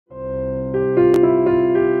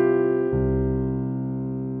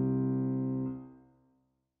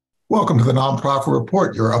Welcome to the Nonprofit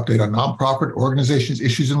Report, your update on nonprofit organizations,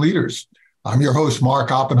 issues, and leaders. I'm your host,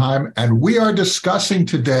 Mark Oppenheim, and we are discussing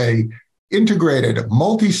today integrated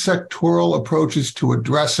multi-sectoral approaches to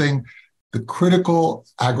addressing the critical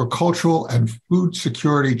agricultural and food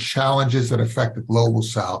security challenges that affect the Global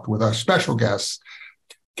South with our special guests,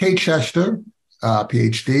 Kate Schecter,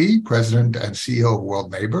 PhD, President and CEO of World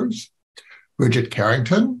Neighbors, Bridget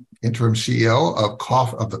Carrington, Interim CEO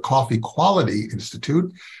of the Coffee Quality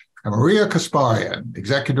Institute, and Maria Kasparian,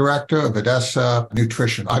 Executive Director of Edesia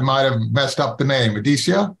Nutrition. I might have messed up the name.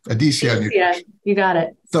 Edesia Nutrition. You got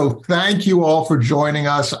it. So thank you all for joining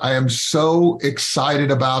us. I am so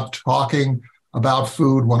excited about talking about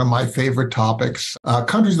food, one of my favorite topics.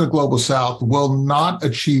 Countries in the Global South will not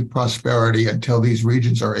achieve prosperity until these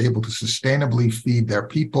regions are able to sustainably feed their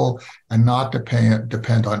people and not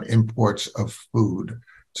depend on imports of food.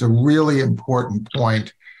 It's a really important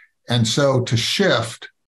point. And so to shift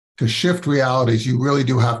realities, you really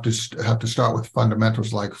do have to start with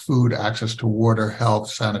fundamentals like food, access to water, health,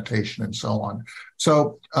 sanitation, and so on.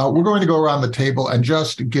 So we're going to go around the table and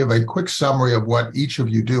just give a quick summary of what each of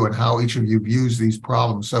you do and how each of you views these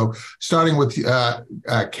problems. So starting with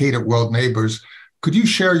Kate at World Neighbors, could you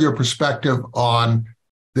share your perspective on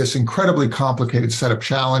this incredibly complicated set of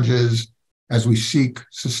challenges as we seek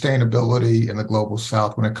sustainability in the Global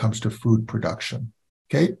South when it comes to food production?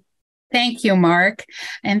 Kate? Thank you, Mark,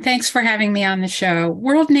 and thanks for having me on the show.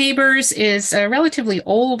 World Neighbors is a relatively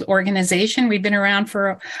old organization. We've been around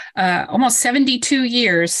for almost 72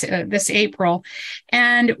 years this April,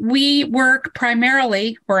 and we work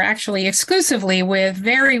primarily, or actually exclusively, with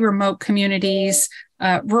very remote communities,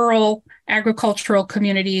 rural agricultural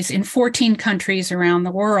communities in 14 countries around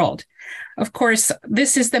the world. Of course,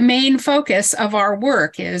 this is the main focus of our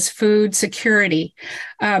work is food security.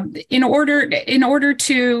 In order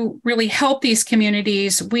to really help these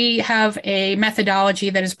communities, we have a methodology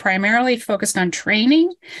that is primarily focused on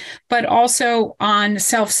training, but also on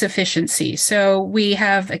self-sufficiency. So we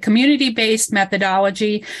have a community-based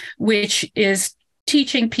methodology, which is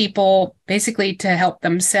teaching people basically to help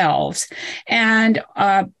themselves. And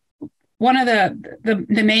one of the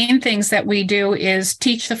main things that we do is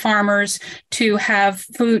teach the farmers to have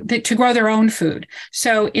food, to grow their own food.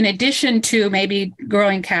 So in addition to maybe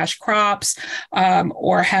growing cash crops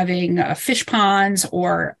or having fish ponds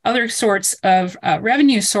or other sorts of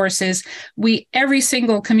revenue sources, every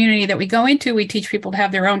single community that we go into, we teach people to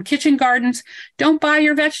have their own kitchen gardens. Don't buy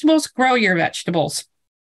your vegetables, grow your vegetables.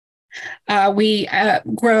 We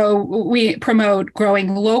promote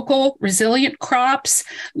growing local, resilient crops,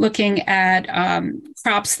 looking at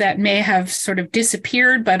crops that may have sort of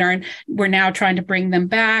disappeared, but we're now trying to bring them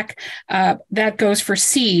back. That goes for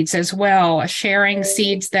seeds as well, sharing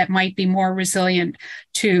seeds that might be more resilient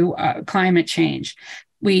to climate change.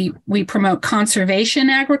 We promote conservation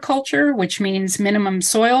agriculture, which means minimum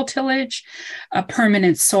soil tillage,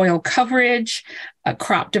 permanent soil coverage,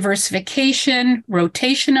 crop diversification,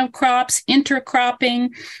 rotation of crops,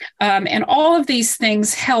 intercropping, and all of these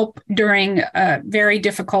things help during very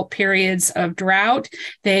difficult periods of drought.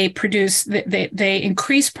 They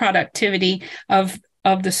increase productivity of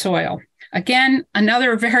the soil. Again,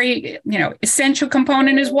 another very essential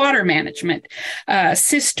component is water management,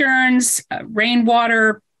 cisterns,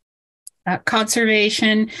 rainwater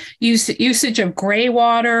conservation, usage of gray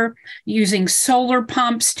water, using solar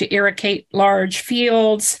pumps to irrigate large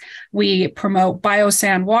fields. We promote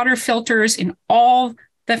biosand water filters in all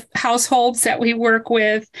the households that we work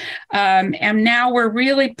with. And now we're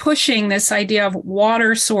really pushing this idea of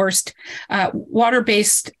water-sourced,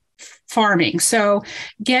 water-based farming. So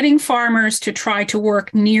getting farmers to try to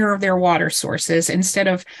work near their water sources instead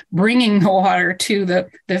of bringing the water to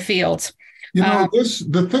the fields.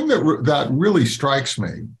 The thing that really strikes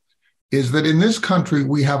me is that in this country,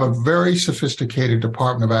 we have a very sophisticated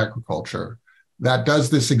Department of Agriculture that does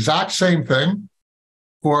this exact same thing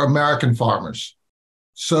for American farmers.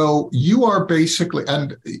 So you are basically,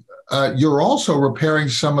 and you're also repairing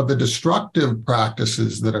some of the destructive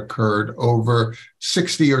practices that occurred over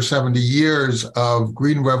 60 or 70 years of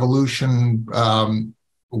Green Revolution,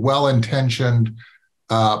 well-intentioned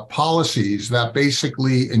policies that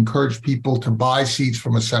basically encourage people to buy seeds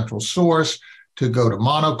from a central source, to go to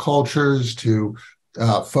monocultures, to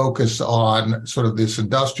focus on sort of this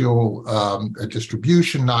industrial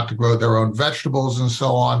distribution, not to grow their own vegetables and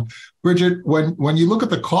so on. Bridget, when you look at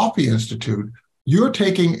the Coffee Institute, you're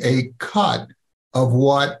taking a cut of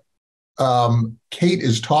what Kate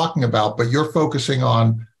is talking about, but you're focusing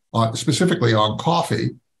on specifically on coffee.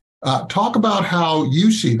 Talk about how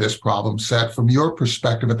you see this problem set from your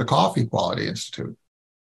perspective at the Coffee Quality Institute.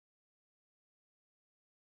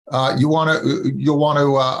 You'll want to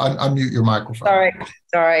unmute your microphone.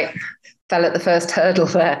 Sorry. Fell at the first hurdle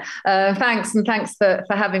there. Thanks for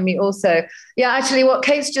having me also. Yeah, actually what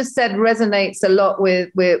Kate's just said resonates a lot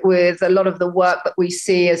with a lot of the work that we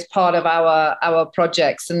see as part of our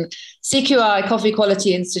projects. And CQI, Coffee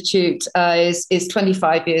Quality Institute, is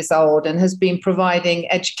 25 years old and has been providing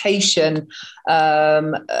education.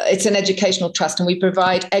 It's an educational trust, and we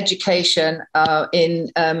provide education in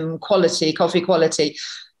coffee quality,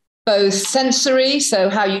 both sensory, so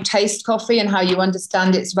how you taste coffee and how you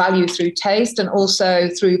understand its value through taste, and also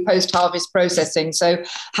through post-harvest processing, so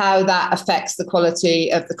how that affects the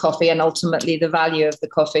quality of the coffee and ultimately the value of the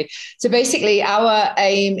coffee. So basically our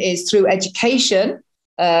aim is through education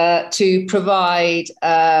to provide,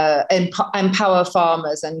 empower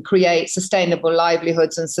farmers and create sustainable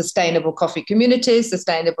livelihoods and sustainable coffee communities,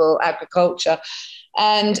 sustainable agriculture.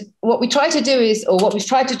 And what we try to do is, or what we've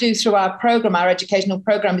tried to do through our program, our educational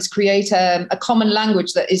program, is create a common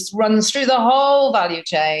language that runs through the whole value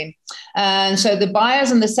chain. And so the buyers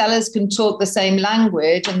and the sellers can talk the same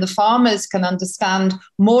language, and the farmers can understand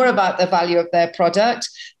more about the value of their product.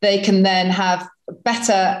 They can then have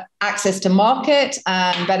better access to market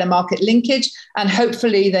and better market linkage, and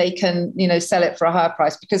hopefully they can, sell it for a higher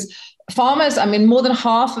price, because farmers, more than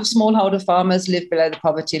half of smallholder farmers live below the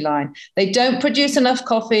poverty line. They don't produce enough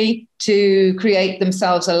coffee to create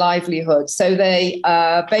themselves a livelihood. So they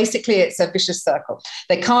basically, it's a vicious circle.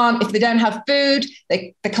 They can't, if they don't have food,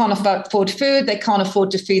 they can't afford food, they can't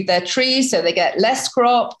afford to feed their trees, so they get less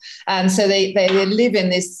crop. And so they live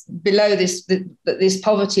in below this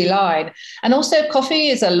poverty line. And also coffee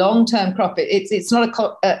is a long-term crop. It's not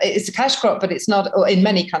it's a cash crop, but it's not, or in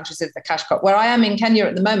many countries it's a cash crop. Where I am in Kenya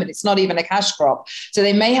at the moment, it's not even a cash crop. So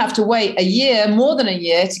they may have to wait a year, more than a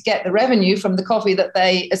year, to get the revenue from the coffee that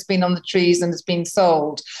has been on the trees and has been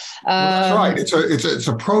sold. That's right. It's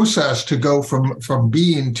a process to go from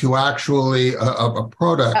bean to actually a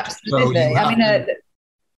product. Absolutely. So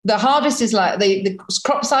the harvest is like the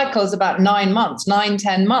crop cycle is about 10 months.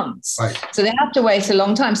 Right. So they have to wait a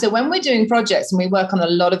long time. So when we're doing projects, and we work on a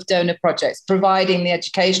lot of donor projects, providing the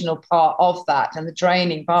educational part of that and the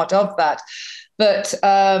training part of that. But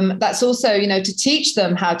that's also, to teach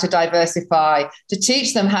them how to diversify, to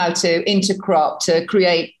teach them how to intercrop, to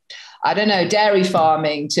create, dairy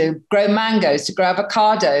farming, to grow mangoes, to grow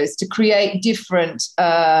avocados, to create different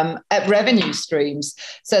revenue streams,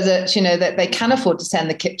 so that, that they can afford to send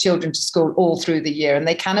the children to school all through the year, and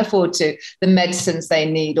they can afford the medicines they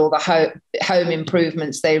need, or the home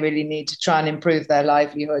improvements they really need to try and improve their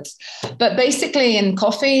livelihoods. But basically in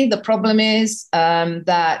coffee, the problem is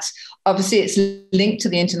that obviously it's linked to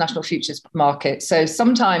the international futures market. So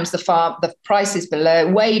sometimes the price is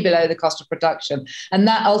way below the cost of production. And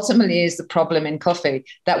that ultimately is the problem in coffee,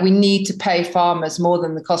 that we need to pay farmers more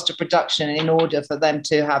than the cost of production in order for them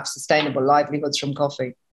to have sustainable livelihoods from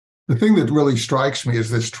coffee. The thing that really strikes me is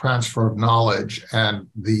this transfer of knowledge and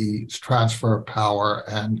the transfer of power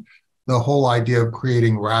and the whole idea of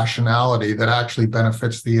creating rationality that actually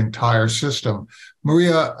benefits the entire system.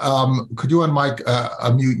 Maria, could you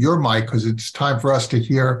unmute your mic, because it's time for us to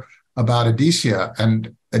hear about Edesia.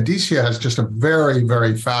 And Edesia has just a very,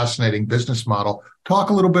 very fascinating business model. Talk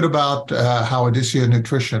a little bit about how Edesia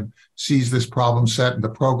Nutrition sees this problem set and the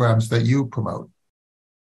programs that you promote.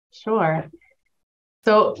 Sure.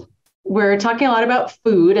 So we're talking a lot about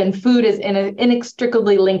food, and food is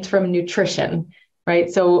inextricably linked from nutrition,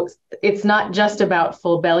 right? So it's not just about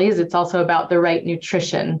full bellies, it's also about the right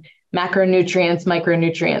nutrition, macronutrients,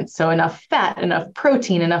 micronutrients. So enough fat, enough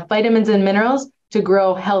protein, enough vitamins and minerals to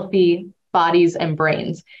grow healthy bodies and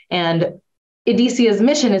brains. And Edesia's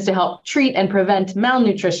mission is to help treat and prevent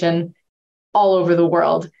malnutrition all over the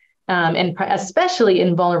world, and especially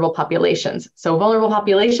in vulnerable populations. So vulnerable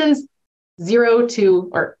populations,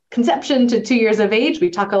 conception to 2 years of age. We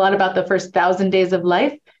talk a lot about the first 1,000 days of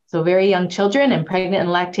life. So very young children and pregnant and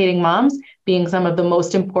lactating moms being some of the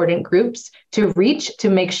most important groups to reach, to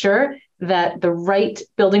make sure that the right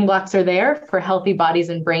building blocks are there for healthy bodies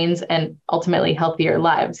and brains and ultimately healthier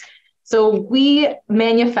lives. So we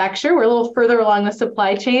manufacture, we're a little further along the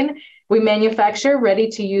supply chain. We manufacture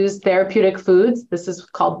ready-to-use therapeutic foods. This is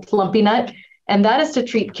called Plumpy Nut, and that is to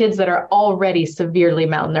treat kids that are already severely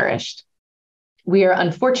malnourished. We are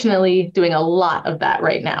unfortunately doing a lot of that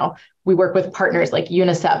right now. We work with partners like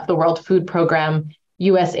UNICEF, the World Food Program,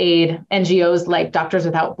 USAID, NGOs like Doctors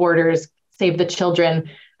Without Borders, Save the Children,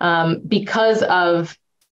 because of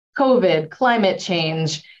COVID, climate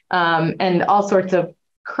change, and all sorts of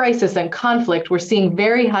crisis and conflict. We're seeing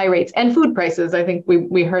very high rates, and food prices. I think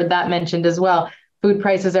we heard that mentioned as well. Food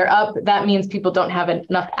prices are up. That means people don't have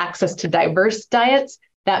enough access to diverse diets.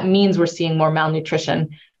 that means we're seeing more malnutrition.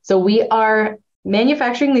 So we are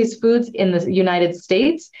manufacturing these foods in the United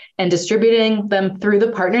States and distributing them through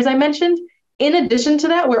the partners I mentioned. In addition to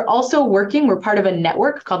that, we're part of a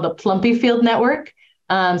network called the Plumpy Field Network.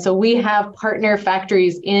 So we have partner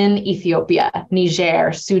factories in Ethiopia,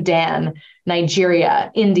 Niger, Sudan,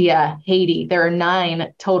 Nigeria, India, Haiti. There are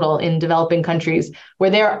 9 total in developing countries where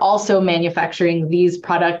they're also manufacturing these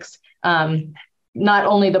products, not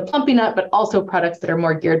only the plumpy nut, but also products that are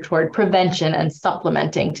more geared toward prevention and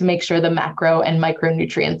supplementing to make sure the macro and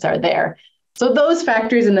micronutrients are there. So those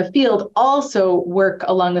factories in the field also work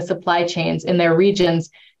along the supply chains in their regions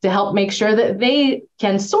to help make sure that they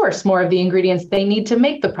can source more of the ingredients they need to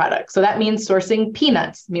make the product. So that means sourcing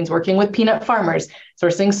peanuts, means working with peanut farmers,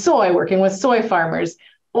 sourcing soy, working with soy farmers,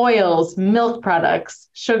 oils, milk products,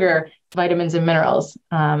 sugar, vitamins and minerals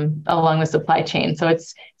along the supply chain. So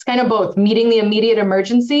it's kind of both meeting the immediate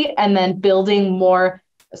emergency and then building more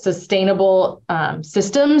sustainable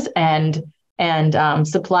systems and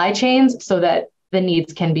supply chains so that the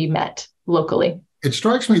needs can be met locally. It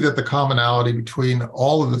strikes me that the commonality between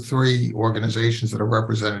all of the 3 organizations that are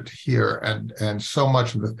represented here and so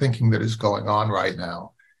much of the thinking that is going on right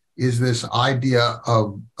now is this idea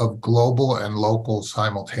of global and local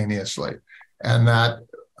simultaneously, and that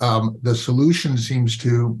the solution seems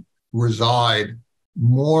to reside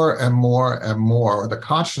more and more and more, or the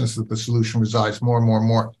consciousness that the solution resides more and more and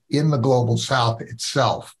more in the global South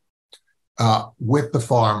itself, with the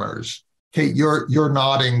farmers. Kate, you're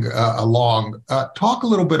nodding along. Talk a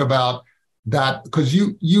little bit about that, because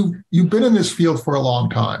you've been in this field for a long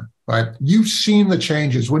time, right? You've seen the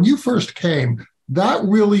changes. When you first came, that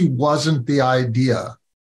really wasn't the idea,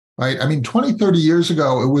 right? I mean, 20, 30 years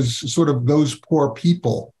ago, it was sort of those poor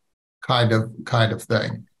people kind of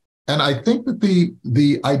thing. And I think that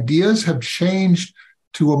the ideas have changed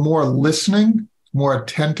to a more listening, more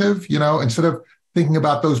attentive, instead of thinking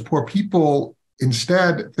about those poor people,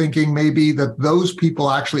 instead thinking maybe that those people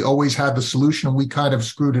actually always had the solution and we kind of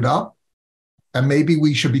screwed it up. And maybe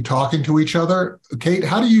we should be talking to each other. Kate,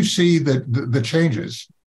 how do you see the changes?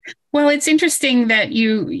 Well, it's interesting that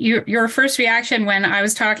your first reaction when I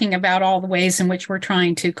was talking about all the ways in which we're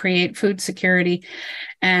trying to create food security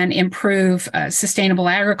and improve sustainable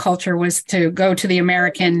agriculture was to go to the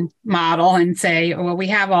American model and say, well, we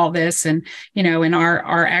have all this, and and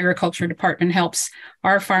our agriculture department helps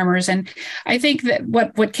our farmers. And I think that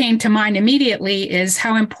what came to mind immediately is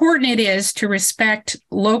how important it is to respect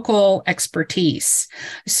local expertise.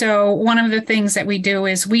 So one of the things that we do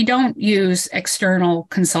is we don't use external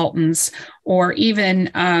consultants, or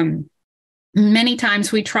even many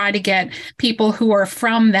times we try to get people who are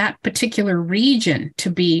from that particular region to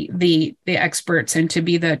be the experts and to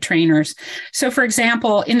be the trainers. So for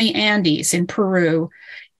example, in the Andes in Peru,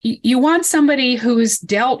 you want somebody who's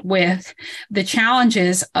dealt with the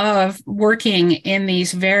challenges of working in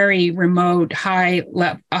these very remote, high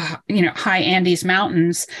Andes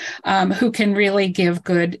mountains, who can really give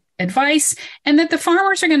good advice and that the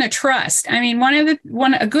farmers are going to trust. I mean,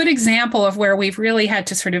 a good example of where we've really had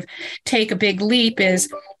to sort of take a big leap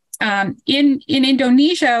is in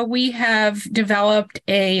Indonesia, we have developed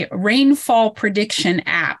a rainfall prediction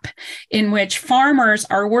app in which farmers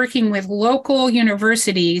are working with local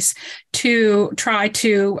universities to try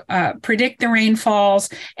to predict the rainfalls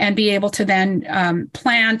and be able to then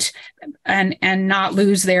plant and not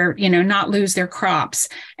lose their crops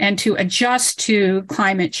and to adjust to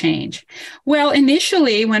climate change. Well,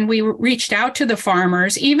 initially, when we reached out to the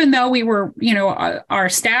farmers, even though we were, our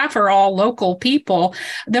staff are all local people,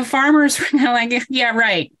 the farmers were like, yeah,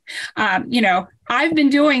 right. I've been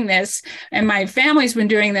doing this and my family's been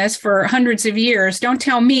doing this for hundreds of years. Don't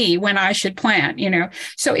tell me when I should plant,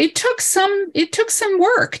 So it took some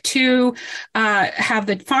work to have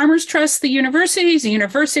the farmers trust the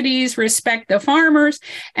universities respect the farmers.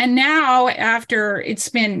 And now after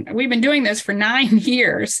we've been doing this for 9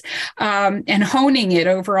 years and honing it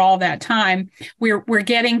over all that time, we're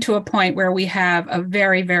getting to a point where we have a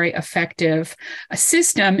very, very effective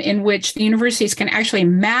system in which the universities can actually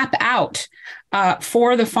map out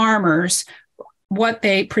for the farmers what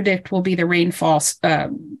they predict will be the rainfall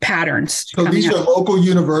patterns. So these are local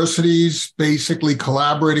universities basically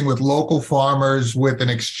collaborating with local farmers with an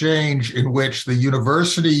exchange in which the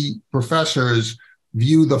university professors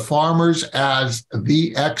view the farmers as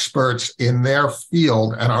the experts in their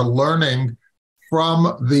field and are learning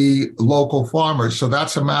from the local farmers. So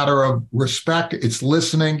that's a matter of respect. It's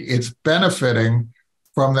listening. It's benefiting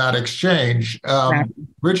from that exchange.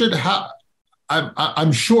 Bridget,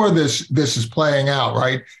 I'm sure this is playing out,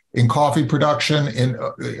 right, in coffee production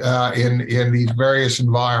in these various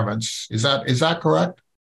environments. Is that correct?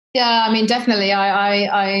 Yeah, I mean, definitely.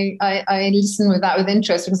 I listen with that with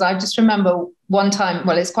interest because I just remember one time.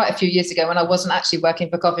 Well, it's quite a few years ago when I wasn't actually working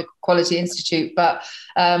for Coffee Quality Institute, but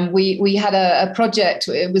we had a project.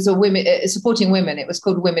 It was supporting women. It was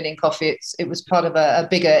called Women in Coffee. It was part of a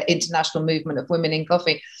bigger international movement of women in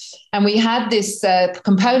coffee, and we had this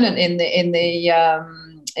component in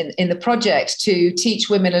the project to teach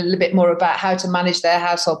women a little bit more about how to manage their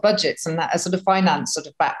household budgets and that a sort of finance sort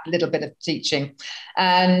of little bit of teaching.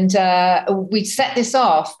 And we set this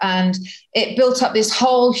off and it built up this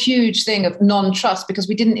whole huge thing of non-trust because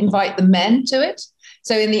we didn't invite the men to it.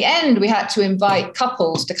 So in the end, we had to invite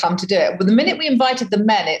couples to come to do it. But the minute we invited the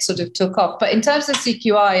men, it sort of took off. But in terms of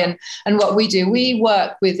CQI and what we do, we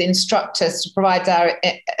work with instructors to provide our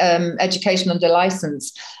education under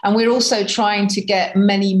license. And we're also trying to get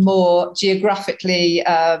many more geographically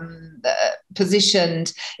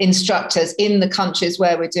positioned instructors in the countries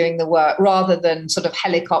where we're doing the work, rather than sort of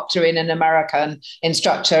helicopter in an American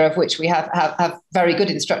instructor, of which we have very good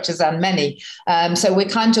instructors and many. So we're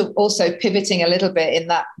kind of also pivoting a little bit in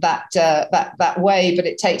that way, but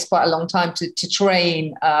it takes quite a long time to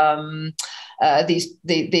train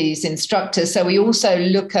these instructors. So we also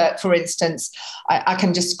look at, for instance, I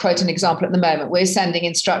can just quote an example at the moment. We're sending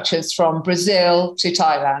instructors from Brazil to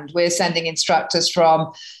Thailand. We're sending instructors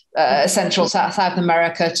from Central South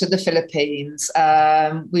America to the Philippines.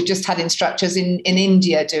 We've just had instructors in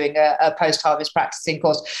India doing a post-harvest practicing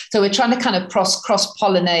course. So we're trying to kind of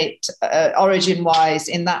cross-pollinate origin-wise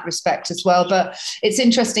in that respect as well. But it's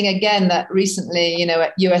interesting again that recently,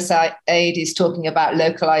 USAID is talking about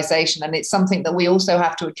localization, and it's something that we also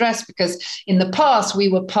have to address because in the past we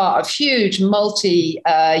were part of huge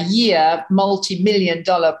multi-year,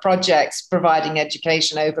 multi-million-dollar projects providing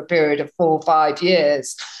education over a period of 4 or 5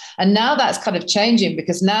 years. And now that's kind of changing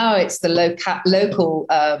because now it's the local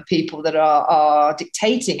people that are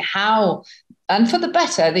dictating how, and for the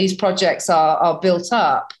better, these projects are built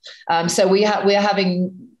up. So we're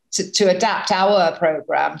having to adapt our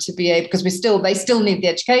program to be able, because they still need the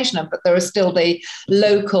education, but there are still the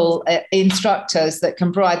local instructors that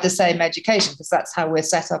can provide the same education because that's how we're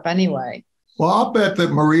set up anyway. Well, I'll bet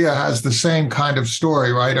that Maria has the same kind of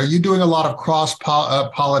story, right? Are you doing a lot of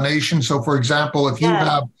cross-pollination? So, for example, if you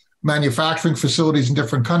have manufacturing facilities in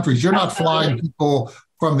different countries, you're not flying people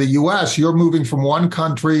from the U.S., you're moving from one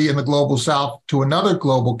country in the global south to another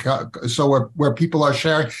where people are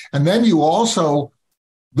sharing. And then you also,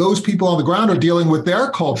 those people on the ground are dealing with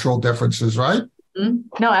their cultural differences, right?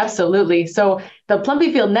 No, absolutely. So the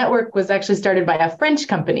Plumpy Field Network was actually started by a French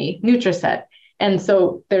company, Nutriset. And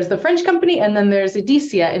so there's the French company, and then there's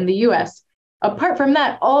Edesia in the U.S. Apart from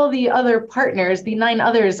that, all the other partners, the 9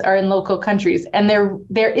 others, are in local countries, and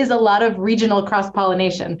there is a lot of regional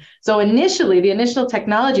cross-pollination. So initially, the initial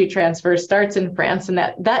technology transfer starts in France, and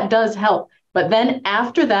that does help. But then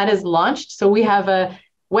after that is launched, so we have a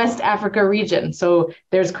West Africa region. So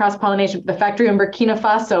there's cross-pollination. The factory in Burkina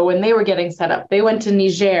Faso, when they were getting set up, they went to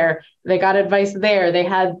Niger. They got advice there. They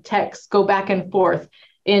had techs go back and forth.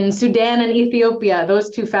 In Sudan and Ethiopia,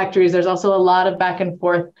 those 2 factories, there's also a lot of back and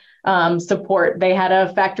forth support. They had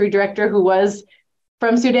a factory director who was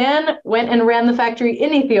from Sudan, went and ran the factory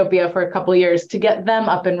in Ethiopia for a couple of years to get them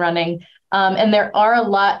up and running. And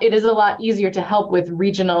it is a lot easier to help with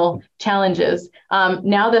regional challenges.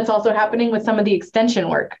 Now that's also happening with some of the extension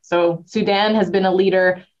work. So Sudan has been a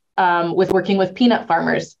leader with working with peanut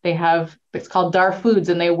farmers. It's called Dar Foods,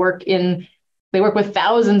 and they work with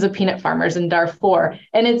thousands of peanut farmers in Darfur,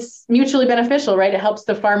 and it's mutually beneficial, right? It helps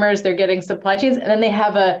the farmers, they're getting supply chains, and then they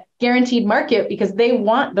have a guaranteed market because they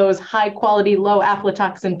want those high quality, low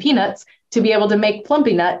aflatoxin peanuts to be able to make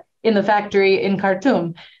Plumpy Nut in the factory in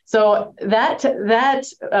Khartoum. So that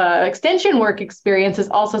extension work experience is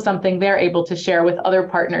also something they're able to share with other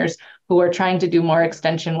partners who are trying to do more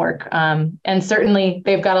extension work. And certainly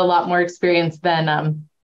they've got a lot more experience than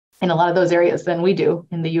in a lot of those areas than we do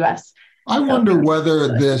in the US. I wonder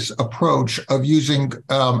whether this approach of using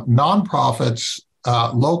nonprofits,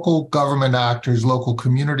 local government actors, local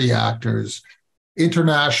community actors,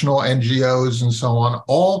 international NGOs, and so on,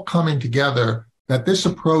 all coming together, that this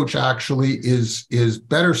approach actually is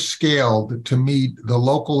better scaled to meet the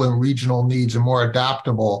local and regional needs and more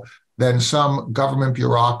adaptable than some government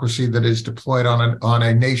bureaucracy that is deployed on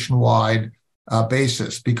a nationwide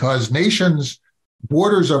basis, because nations'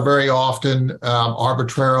 borders are very often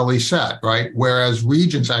arbitrarily set, right? Whereas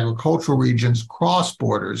regions, agricultural regions, cross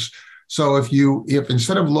borders. So if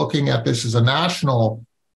instead of looking at this as a national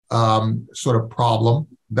sort of problem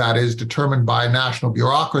that is determined by national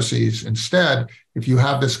bureaucracies, instead, if you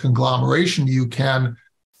have this conglomeration, you can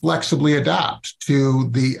flexibly adapt to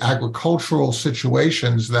the agricultural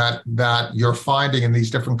situations that you're finding in these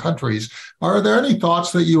different countries. Are there any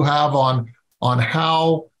thoughts that you have on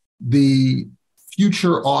how the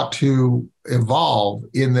future ought to evolve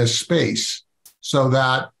in this space so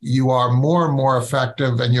that you are more and more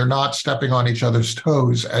effective and you're not stepping on each other's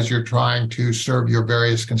toes as you're trying to serve your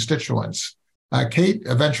various constituents? Kate,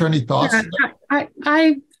 venture any thoughts?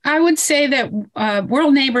 I would say that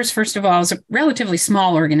World Neighbors, first of all, is a relatively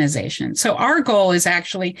small organization. So our goal is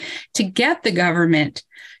actually to get the government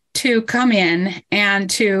to come in and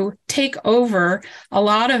to take over a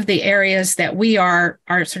lot of the areas that we are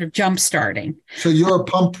sort of jump starting. So you're a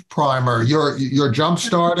pump primer. You're jump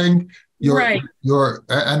starting. Right.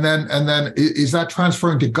 And then is that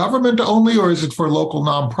transferring to government only, or is it for local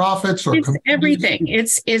nonprofits or it's everything?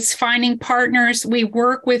 It's finding partners. We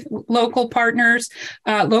work with local partners,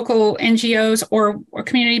 local NGOs or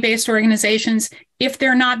community-based organizations. If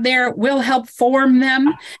they're not there, we'll help form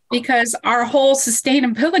them, because our whole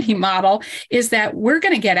sustainability model is that we're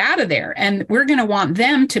going to get out of there and we're going to want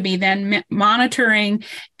them to be then monitoring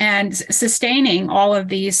and sustaining all of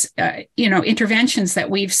these, interventions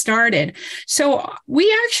that we've started. So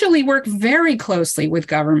we actually work very closely with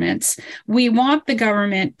governments. We want the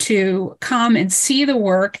government to come and see the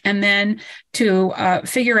work and then to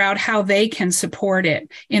figure out how they can support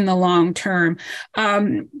it in the long term.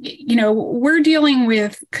 We're dealing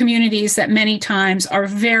with communities that many times are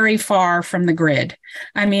very far from the grid.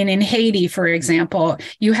 I mean, in Haiti, for example,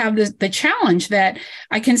 you have the challenge that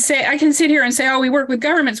I can sit here and say, oh, we work with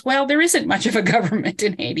governments. Well, there isn't much of a government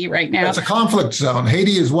in Haiti right now. It's a conflict zone.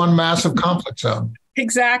 Haiti is one massive conflict zone.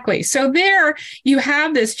 Exactly. So there you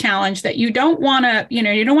have this challenge that you don't want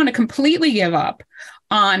to completely give up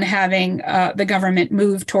on having the government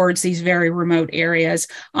move towards these very remote areas.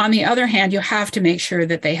 On the other hand, you have to make sure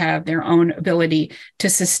that they have their own ability to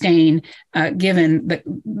sustain, given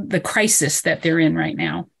the crisis that they're in right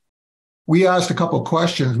now. We asked a couple of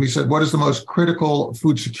questions. We said, what is the most critical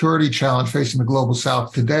food security challenge facing the Global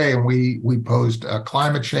South today? And we posed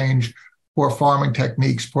climate change, poor farming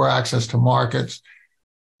techniques, poor access to markets.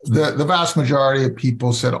 The vast majority of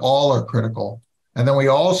people said all are critical. And then we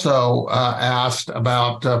also asked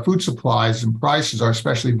about food supplies and prices are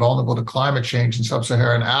especially vulnerable to climate change in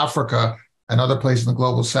sub-Saharan Africa and other places in the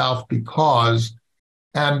Global South because,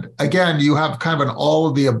 and again, you have kind of an all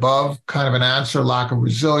of the above kind of an answer: lack of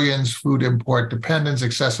resilience, food import dependence,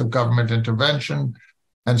 excessive government intervention,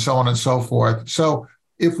 and so on and so forth. So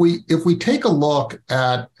if we take a look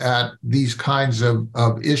at these kinds of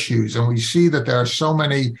issues and we see that there are so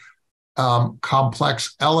many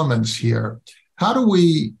complex elements here, how do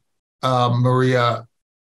we, Maria,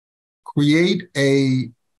 create a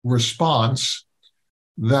response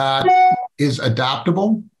that is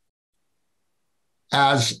adaptable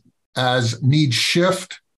as needs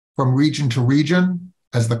shift from region to region,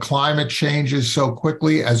 as the climate changes so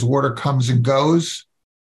quickly, as water comes and goes?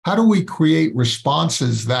 How do we create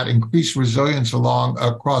responses that increase resilience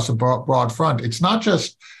across a broad front? It's not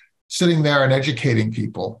just sitting there and educating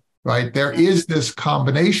people, right? There is this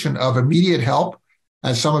combination of immediate help,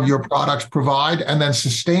 as some of your products provide, and then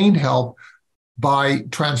sustained help by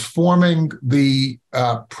transforming the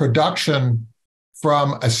production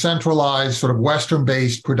from a centralized sort of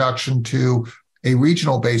Western-based production to a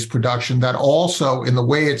regional-based production that also, in the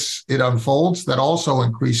way it unfolds, that also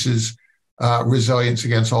increases resilience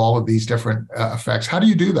against all of these different effects. How do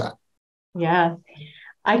you do that? Yeah,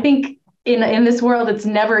 I think in this world, it's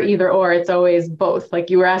never either or, it's always both. Like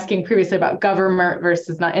you were asking previously about government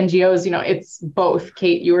versus not NGOs, it's both.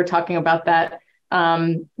 Kate, you were talking about that.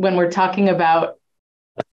 When we're talking about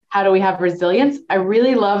how do we have resilience, I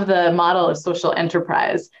really love the model of social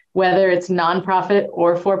enterprise, whether it's nonprofit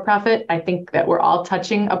or for-profit. I think that we're all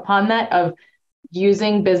touching upon that, of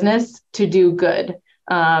using business to do good.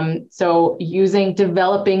 So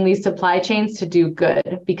developing these supply chains to do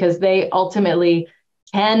good, because they ultimately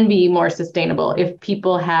can be more sustainable if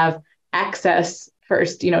people have access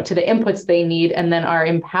first, to the inputs they need, and then are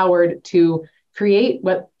empowered to create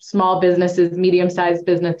what small businesses, medium-sized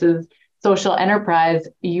businesses, social enterprise.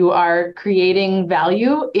 You are creating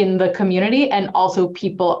value in the community, and also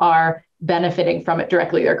people are benefiting from it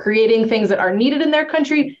directly. They're creating things that are needed in their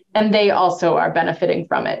country, and they also are benefiting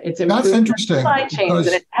from it. It's That's interesting. Supply chains,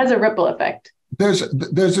 and it has a ripple effect. There's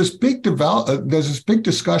this big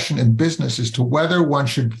discussion in business as to whether one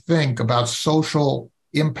should think about social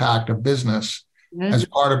impact of business as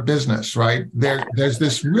part of business, right? There's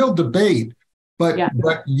this real debate, but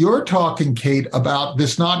you're talking, Kate, about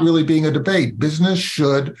this not really being a debate. Business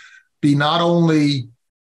should be not only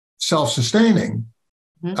self-sustaining,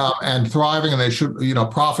 and thriving, and they should,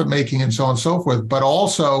 profit making and so on and so forth, but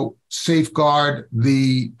also safeguard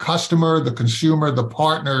the customer, the consumer, the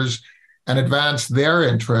partners, and advance their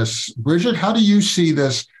interests. Bridget, how do you see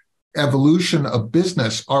this evolution of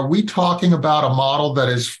business? Are we talking about a model that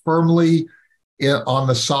is firmly on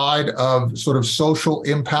the side of sort of social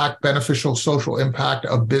impact, beneficial social impact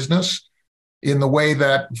of business, in the way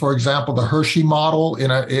that, for example, the Hershey model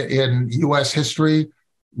in U.S. history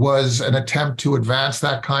was an attempt to advance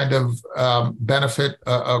that kind of benefit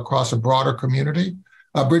across a broader community?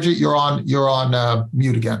 Bridget, you're on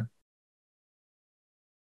mute again.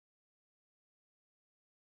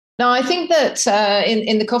 No, I think that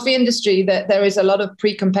in the coffee industry that there is a lot of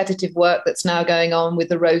pre-competitive work that's now going on with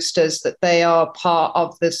the roasters, that they are part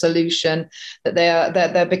of the solution, that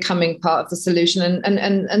they're becoming part of the solution,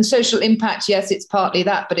 and social impact. Yes, it's partly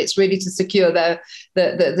that, but it's really to secure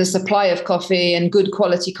the supply of coffee and good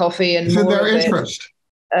quality coffee, and it's in their interest.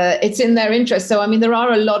 It's in their interest. So, I mean, there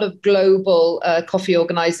are a lot of global coffee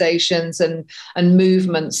organizations and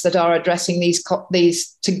movements that are addressing these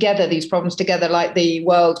problems together, like the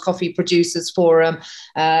World Coffee Producers Forum.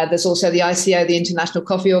 There's also the ICO, the International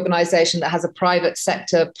Coffee Organization, that has a private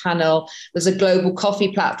sector panel. There's a global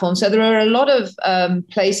coffee platform. So there are a lot of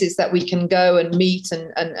places that we can go and meet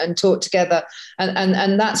and talk together.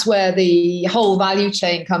 And that's where the whole value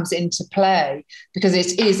chain comes into play, because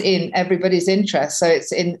it is in everybody's interest. So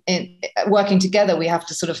it's in working together, we have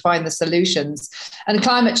to sort of find the solutions. And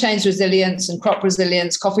climate change resilience and crop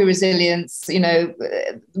resilience, coffee resilience,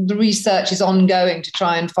 the research is ongoing to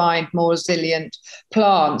try and find more resilient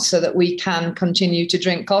plants so that we can continue to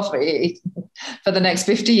drink coffee for the next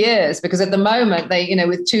 50 years. Because at the moment,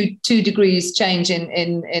 with two degrees change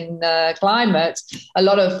in climate, a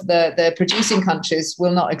lot of the producing countries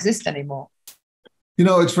will not exist anymore.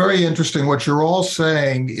 It's very interesting. What you're all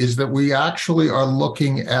saying is that we actually are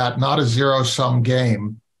looking at not a zero-sum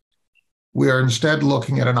game. We are instead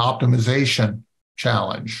looking at an optimization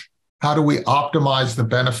challenge. How do we optimize the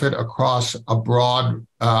benefit across a broad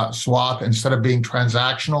swath, instead of being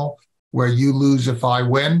transactional, where you lose if I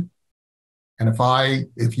win, and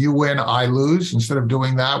if you win, I lose? Instead of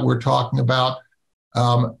doing that, we're talking about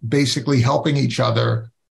basically helping each other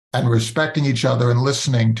and respecting each other and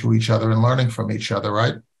listening to each other and learning from each other,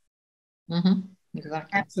 right? Mm-hmm.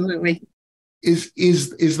 Exactly. Absolutely. Is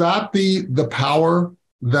that the power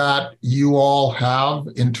that you all have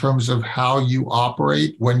in terms of how you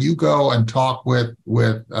operate when you go and talk with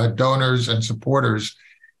donors and supporters?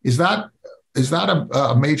 Is that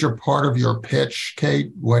a major part of your pitch,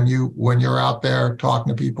 Kate, when you're out there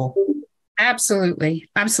talking to people? Absolutely.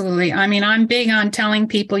 Absolutely. I mean, I'm big on telling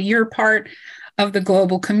people you're part of the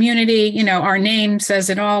global community. Our name says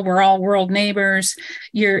it all. We're all world neighbors.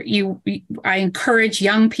 I encourage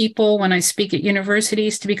young people when I speak at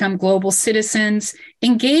universities to become global citizens,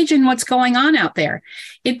 engage in what's going on out there.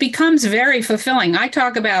 It becomes very fulfilling. I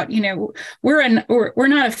talk about, we're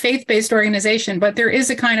not a faith-based organization, but there is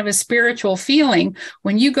a kind of a spiritual feeling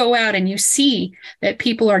when you go out and you see that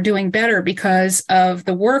people are doing better because of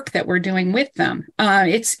the work that we're doing with them.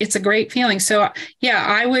 It's a great feeling. So yeah,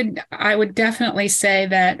 I would definitely say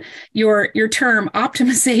that your term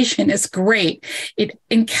optimization is great. It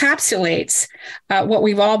encapsulates what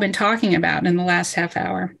we've all been talking about in the last half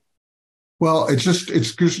hour. Well, it's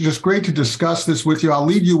just great to discuss this with you. I'll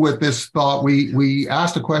leave you with this thought. We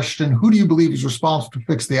asked a question: who do you believe is responsible to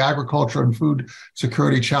fix the agriculture and food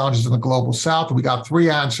security challenges in the global South? And we got 3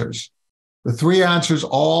 answers. The 3 answers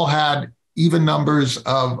all had even numbers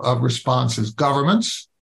of responses: governments,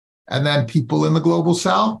 and then people in the global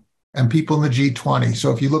South, and people in the G20. So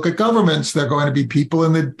if you look at governments, they're going to be people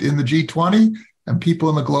in the G20 and people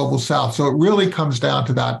in the global South. So it really comes down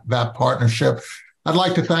to that partnership. I'd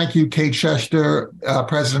like to thank you, Kate Schecter,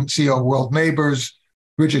 President and CEO of World Neighbors,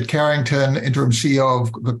 Bridget Carrington, Interim CEO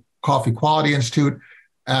of the Coffee Quality Institute,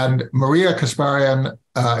 and Maria Kasparian,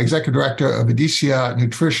 Executive Director of Edesia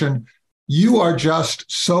Nutrition. You are just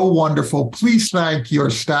so wonderful. Please thank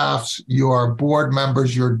your staffs, your board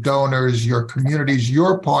members, your donors, your communities,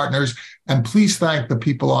 your partners, and please thank the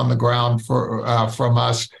people on the ground from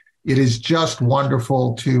us. It is just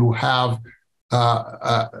wonderful to have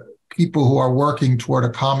people who are working toward a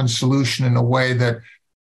common solution in a way that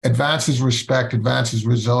advances respect, advances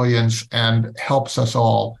resilience, and helps us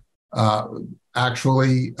all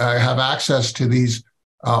actually have access to these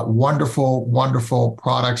wonderful, wonderful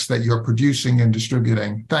products that you're producing and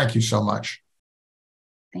distributing. Thank you so much.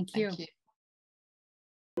 Thank you. Thank you.